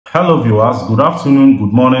Hello viewers, good afternoon,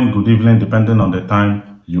 good morning, good evening, depending on the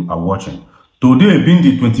time you are watching. Today being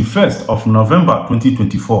the 21st of November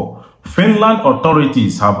 2024, Finland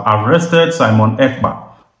authorities have arrested Simon Ekpa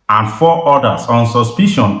and 4 others on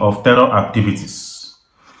suspicion of terror activities.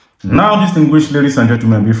 Now, distinguished ladies and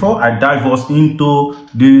gentlemen, before I dive us into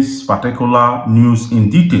this particular news in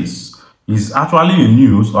details, it's actually a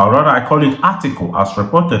news, or rather I call it article, as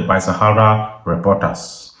reported by Sahara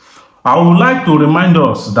reporters. I would like to remind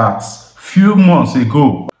us that few months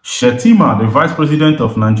ago, Shettima, the Vice President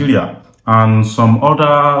of Nigeria, and some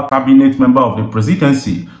other cabinet member of the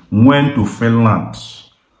presidency went to Finland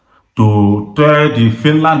to tell the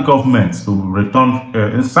Finland government to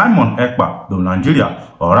return Simon Ekpa to Nigeria,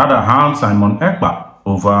 or rather hand Simon Ekpa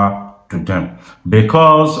over to them,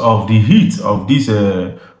 because of the heat of this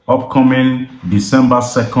upcoming December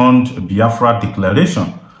 2nd Biafra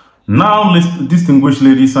declaration. Now, distinguished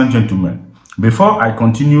ladies and gentlemen, before I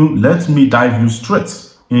continue, let me dive you straight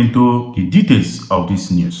into the details of this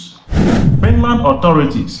news. Finland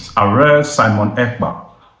authorities arrest Simon Ekpa,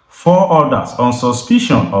 4 others on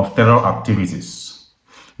suspicion of terror activities.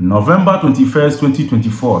 November 21st,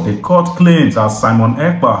 2024, the court claims that Simon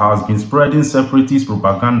Ekpa has been spreading separatist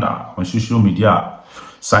propaganda on social media.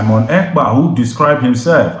 Simon Ekpa, who described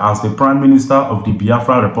himself as the Prime Minister of the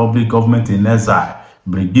Biafra Republic government in exile,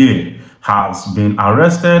 Brigade, has been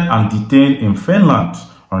arrested and detained in Finland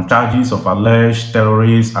on charges of alleged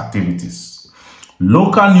terrorist activities.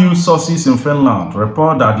 Local news sources in Finland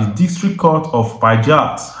report that the District Court of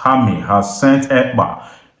Päijät-Häme has sent Ekpa,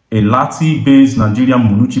 a Lati-based Nigerian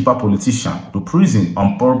municipal politician, to prison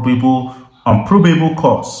on probable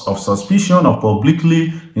cause of suspicion of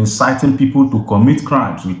publicly inciting people to commit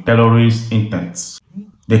crimes with terrorist intents.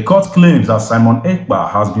 The court claims that Simon Ekpa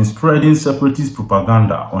has been spreading separatist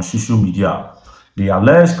propaganda on social media. The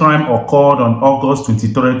alleged crime occurred on August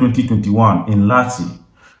 23, 2021 in Lati.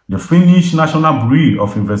 The Finnish National Bureau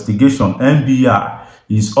of Investigation (NBI)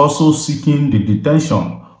 is also seeking the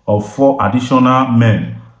detention of 4 additional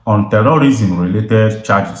men on terrorism-related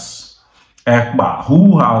charges. Ekpa,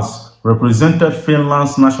 who has represented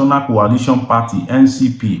Finland's National Coalition Party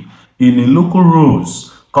 (NCP) in a local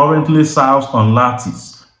roles, currently serves on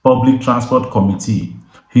Lati's Public Transport Committee.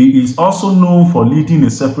 He is also known for leading a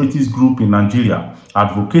separatist group in Nigeria,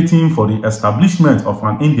 advocating for the establishment of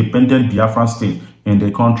an independent Biafran state in the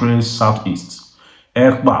country's southeast.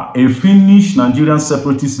 Ekpa, a Finnish Nigerian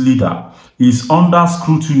separatist leader, is under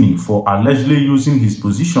scrutiny for allegedly using his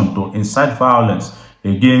position to incite violence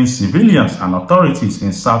against civilians and authorities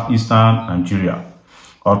in southeastern Nigeria.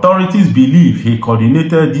 Authorities believe he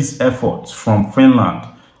coordinated these efforts from Finland,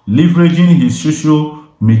 leveraging his social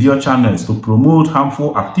media channels to promote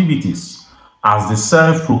harmful activities as the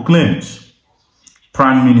self-proclaimed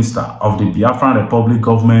Prime Minister of the Biafran Republic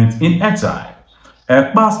government in exile.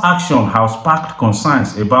 Ekpa's action has sparked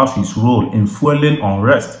concerns about his role in fueling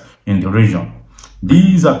unrest in the region.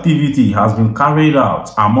 This activity has been carried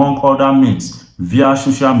out, among other means, via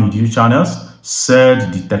social media channels,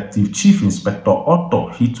 said Detective Chief Inspector Otto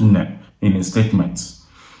Hitunen in a statement.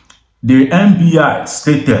 The NBI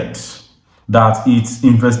stated that its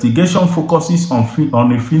investigation focuses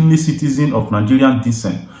on a Finnish citizen of Nigerian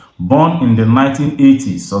descent born in the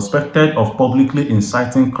 1980s, suspected of publicly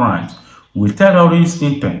inciting crimes with terrorist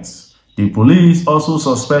intents. The police also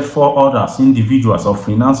suspect 4 other individuals of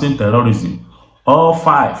financing terrorism. All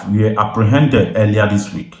 5 were apprehended earlier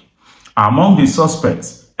this week. Among the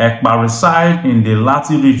suspects, Ekpa resides in the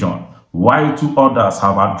Lati region, while 2 others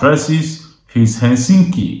have addresses in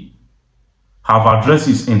Helsinki.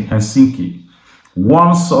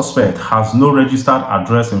 1 suspect has no registered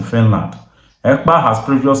address in Finland. Ekpa has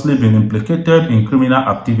previously been implicated in criminal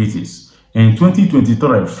activities. In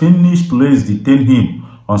 2023, Finnish police detained him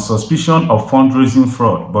on suspicion of fundraising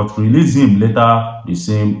fraud, but released him later the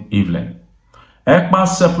same evening.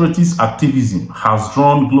 Ekpa's separatist activism has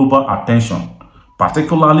drawn global attention,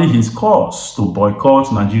 particularly his calls to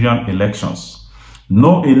boycott Nigerian elections.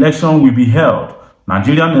 No election will be held.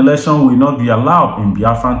 Nigerian election will not be allowed in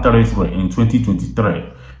Biafran territory in 2023,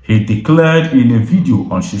 he declared in a video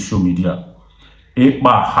on social media.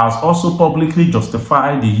 Ekpa has also publicly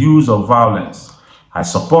justified the use of violence. I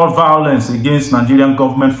support violence against Nigerian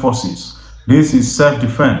government forces. This is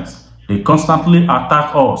self-defense. They constantly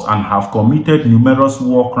attack us and have committed numerous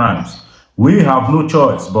war crimes. We have no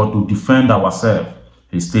choice but to defend ourselves,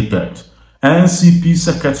 he stated. NCP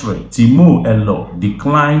Secretary Tinubu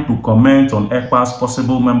declined to comment on Ekpa's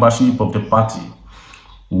possible membership of the party.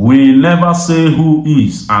 We never say who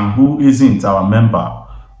is and who isn't our member.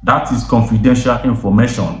 That is confidential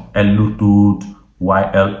information, Elo told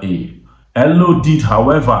YLA. Elo did,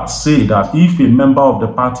 however, say that if a member of the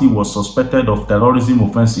party was suspected of terrorism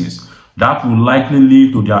offenses, that would likely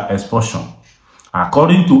lead to their expulsion.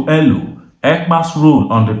 According to Elo, Ekpa's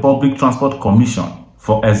role on the Public Transport Commission,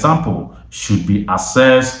 for example, should be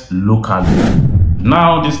assessed locally.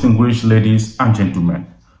 Now, distinguished ladies and gentlemen,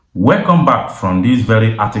 welcome back from this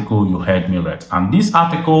very article you heard me read. And this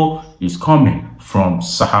article is coming from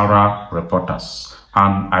Sahara Reporters.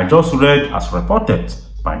 And I just read as reported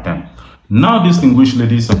by them. Now, distinguished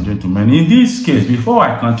ladies and gentlemen, in this case, before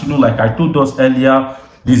I continue, like I told us earlier,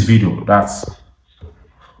 this video, that's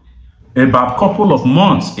about a couple of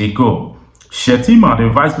months ago, Shettima, the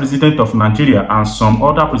Vice President of Nigeria, and some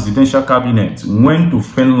other presidential cabinet went to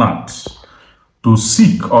Finland to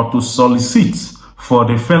seek or to solicit for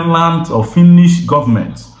the Finland or Finnish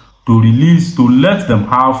government to let them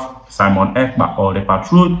have Simon Ekpa or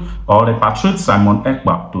repatriate Simon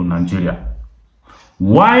Ekpa to Nigeria.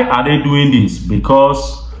 Why are they doing this?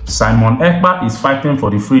 Because Simon Ekpa is fighting for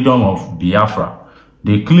the freedom of Biafra.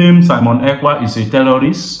 They claim Simon Ekpa is a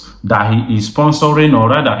terrorist, that he is sponsoring or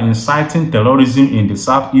rather inciting terrorism in the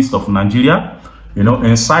southeast of Nigeria,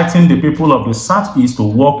 inciting the people of the southeast to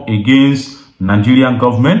work against Nigerian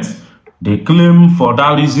government. They claim for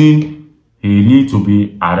that reason he needs to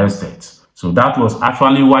be arrested. So that was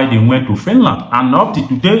actually why they went to Finland. And up to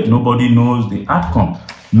today, nobody knows the outcome.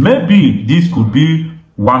 Maybe this could be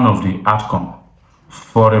one of the outcomes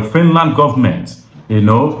for the Finland government,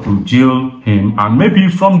 to jail him and maybe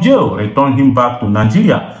from jail return him back to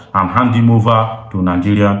Nigeria and hand him over to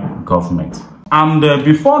Nigerian government. And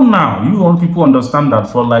before now, you want people understand that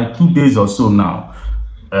for like 2 days or so now,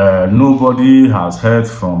 nobody has heard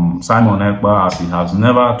from Simon Ekpa, as he has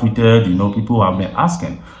never tweeted. People have been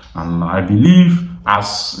asking, and I believe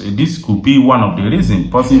as this could be one of the reasons.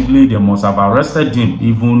 Possibly they must have arrested him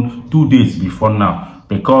even 2 days before now,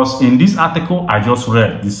 because in this article I just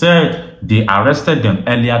read, they said they arrested them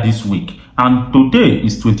earlier this week, and today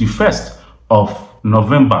is 21st of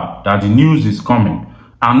November that the news is coming,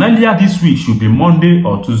 and earlier this week should be Monday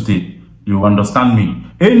or Tuesday. You understand me?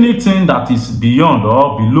 Anything that is beyond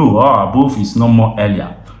or below or above is no more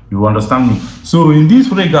earlier. You understand me? So in this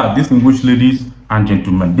regard, distinguished ladies and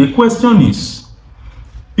gentlemen, the question is,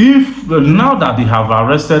 if now that they have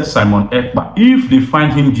arrested Simon Ekpa, if they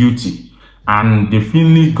find him guilty and the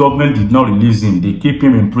Finnish government did not release him, they keep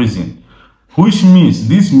him in prison, which means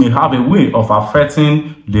this may have a way of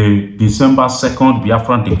affecting the December 2nd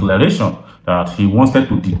Biafran declaration that he wanted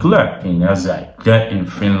to declare in exile there in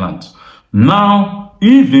Finland. Now,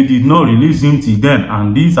 if they did not release him till then,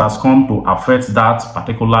 and this has come to affect that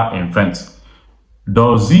particular event,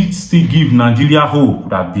 does it still give Nigeria hope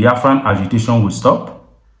that Biafran agitation will stop?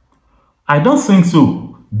 I don't think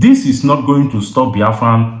so. This is not going to stop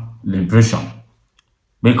Biafran liberation.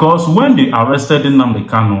 Because when they arrested nnamdi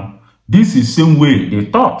Kanu, this is the same way they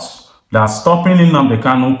thought that stopping nnamdi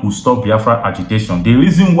Kanu could stop Biafra agitation. The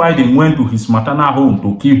reason why they went to his maternal home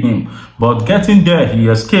to kill him, but getting there, he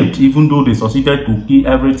escaped, even though they succeeded to kill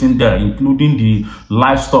everything there, including the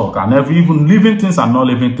livestock and even living things and not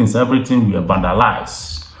living things, everything were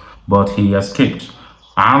vandalized. But he escaped.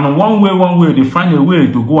 And one way, they find a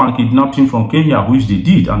way to go and kidnap him from Kenya, which they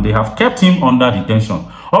did, and they have kept him under detention.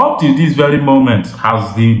 Up to this very moment,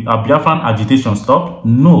 has the Biafran agitation stopped?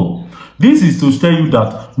 No. This is to tell you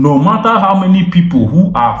that no matter how many people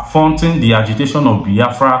who are fronting the agitation of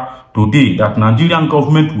Biafra today, that Nigerian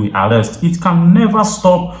government will arrest, it can never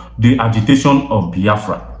stop the agitation of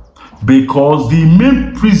Biafra. Because the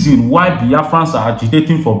main reason why Biafrans are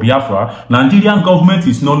agitating for Biafra, Nigerian government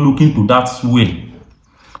is not looking to that way.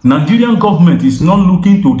 Nigerian government is not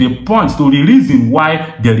looking to the point, to the reason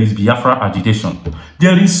why there is Biafra agitation.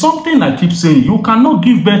 There is something I keep saying, you cannot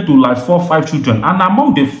give birth to like 4 or 5 children, and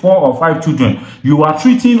among the 4 or 5 children, you are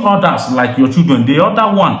treating others like your children. The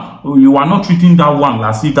other one, you are not treating that one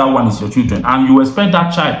as if that one is your children, and you expect that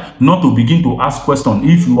child not to begin to ask questions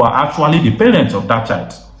if you are actually the parents of that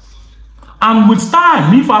child. And with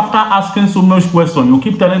time, if after asking so much questions, you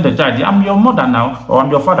keep telling the child, I'm your mother now, or I'm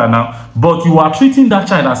your father now, but you are treating that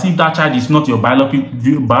child as if that child is not your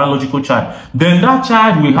biological child, then that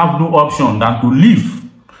child will have no option than to leave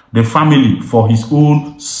the family for his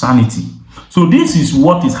own sanity. So this is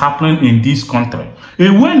what is happening in this country.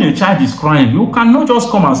 And when a child is crying, you cannot just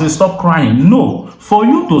come and say, stop crying. No. For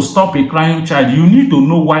you to stop a crying child, you need to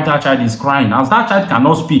know why that child is crying. As that child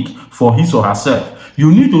cannot speak for his or herself, you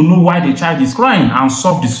need to know why the child is crying and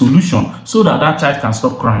solve the solution so that that child can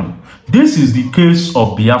stop crying. This is the case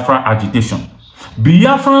of Biafra agitation.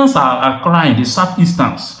 Biafrans are crying, the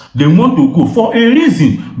Southeasterns. They want to go for a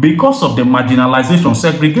reason, because of the marginalization,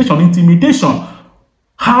 segregation, intimidation.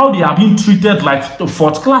 how they are being treated like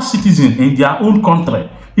fourth-class citizens in their own country,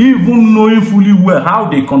 even knowing fully well how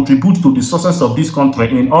they contribute to the success of this country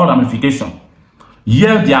in all ramifications.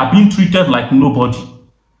 Yet they are being treated like nobody.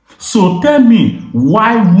 So tell me,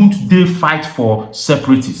 why won't they fight for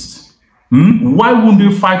separatists? Why won't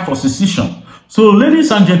they fight for secession? So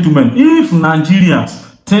ladies and gentlemen, if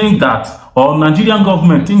Nigerians think that, or Nigerian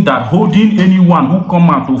government think that holding anyone who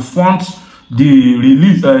come out to front the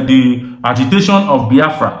release, the agitation of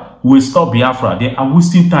Biafra will stop Biafra, they are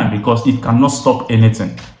wasting time, because it cannot stop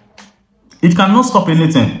anything. It cannot stop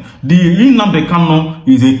anything. The nnamdi Kanu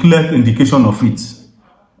is a clear indication of it.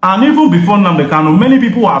 And even before nnamdi Kanu, many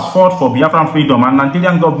people have fought for Biafran freedom, and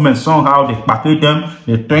Nigerian government somehow they package them,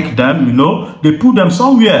 they tank them, you know, they put them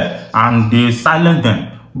somewhere and they silence them.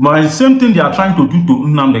 But the same thing they are trying to do to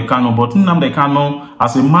nnamdi Kanu. But nnamdi Kanu,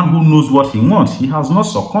 as a man who knows what he wants, he has not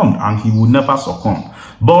succumbed, and he will never succumb.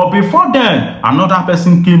 But before then, another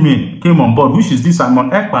person came on board, which is this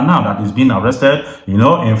Ekpa now that is being arrested, you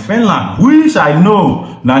know, in Finland, which I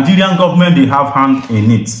know Nigerian government, they have hand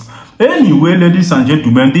in it. Anyway, ladies and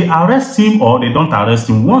gentlemen, they arrest him or they don't arrest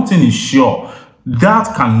him. One thing is sure,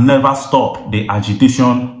 that can never stop the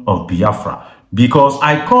agitation of Biafra. Because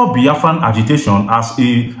I call Biafran agitation as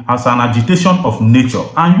an agitation of nature.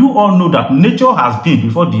 And you all know that nature has been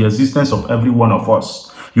before the existence of every one of us.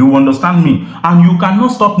 You understand me? And you cannot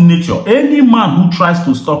stop nature. Any man who tries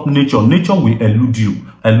to stop nature, nature will elude you,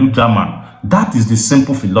 elude that man. That is the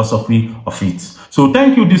simple philosophy of it. So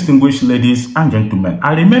thank you, distinguished ladies and gentlemen.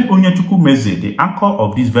 I remain Onyechukwu Meze, the anchor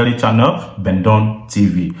of this very channel, Bendon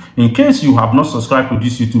TV. In case you have not subscribed to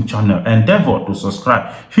this YouTube channel, endeavor to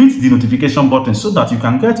subscribe. Hit the notification button so that you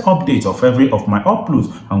can get updates of every of my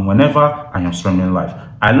uploads and whenever I am streaming live.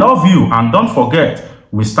 I love you, and don't forget,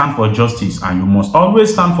 we stand for justice, and you must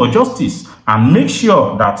always stand for justice, and make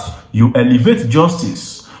sure that you elevate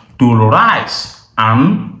justice to rise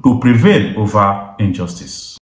and to prevail over injustice.